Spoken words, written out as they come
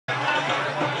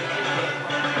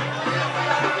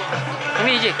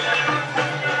Gigi.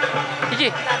 Gigi.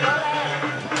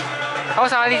 Kamu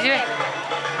sama di sini.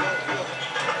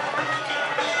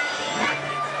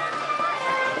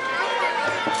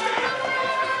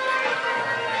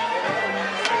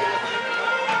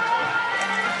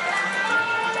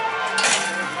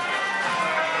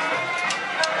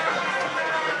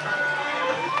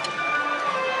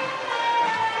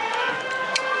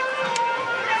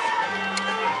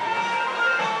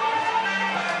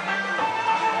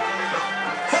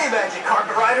 Magic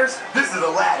carpet riders, this is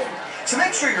Aladdin. To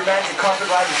make sure your magic carpet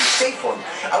ride is a safe one,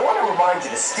 I want to remind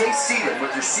you to stay seated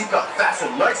with your seatbelt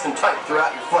fastened nice and tight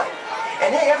throughout your flight.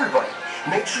 And hey everybody,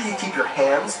 make sure you keep your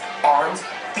hands, arms,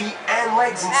 feet, and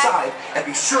legs inside, and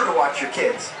be sure to watch your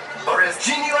kids. Or as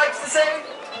Jeannie likes to say,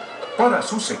 para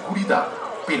su seguridad,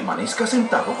 permanezca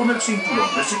sentado con el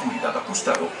cinturón de seguridad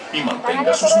ajustado y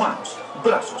mantenga sus manos,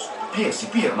 brazos, pies y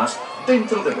piernas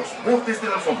dentro de los bordes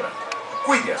de la alfombra.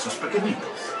 Cuide a sus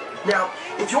pequeñitos. Now,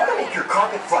 if you want to make your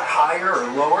carpet fly higher or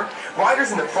lower,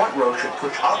 riders in the front row should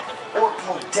push up or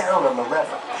pull down on the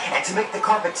lever. And to make the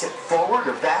carpet tip forward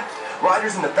or back,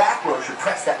 riders in the back row should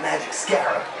press that magic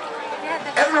scarab.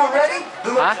 Everyone ready?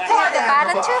 Then let's fly the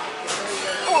acrobat.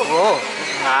 Oh,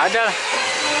 nggak ada.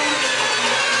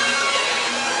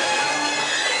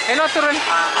 Lo turun.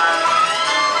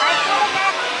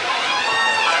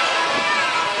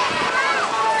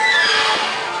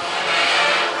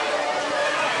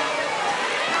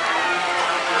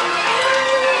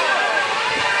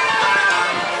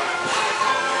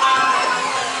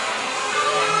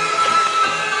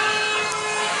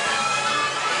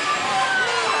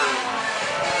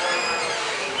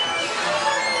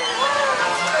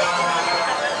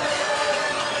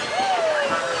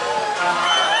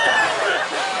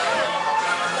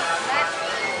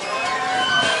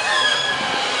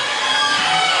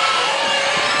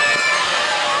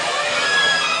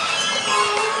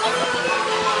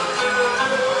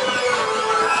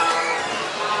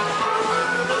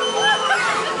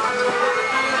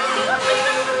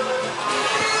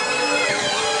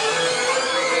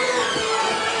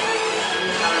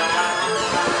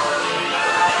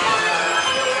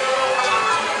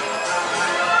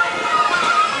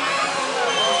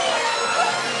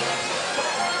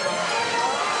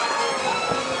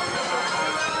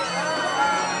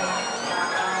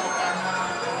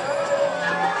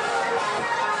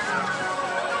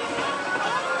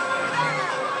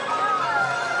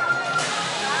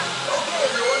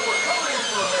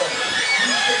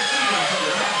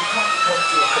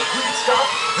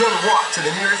 Then walk to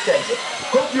the nearest exit.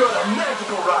 Hope you had a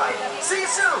magical ride. See you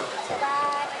soon!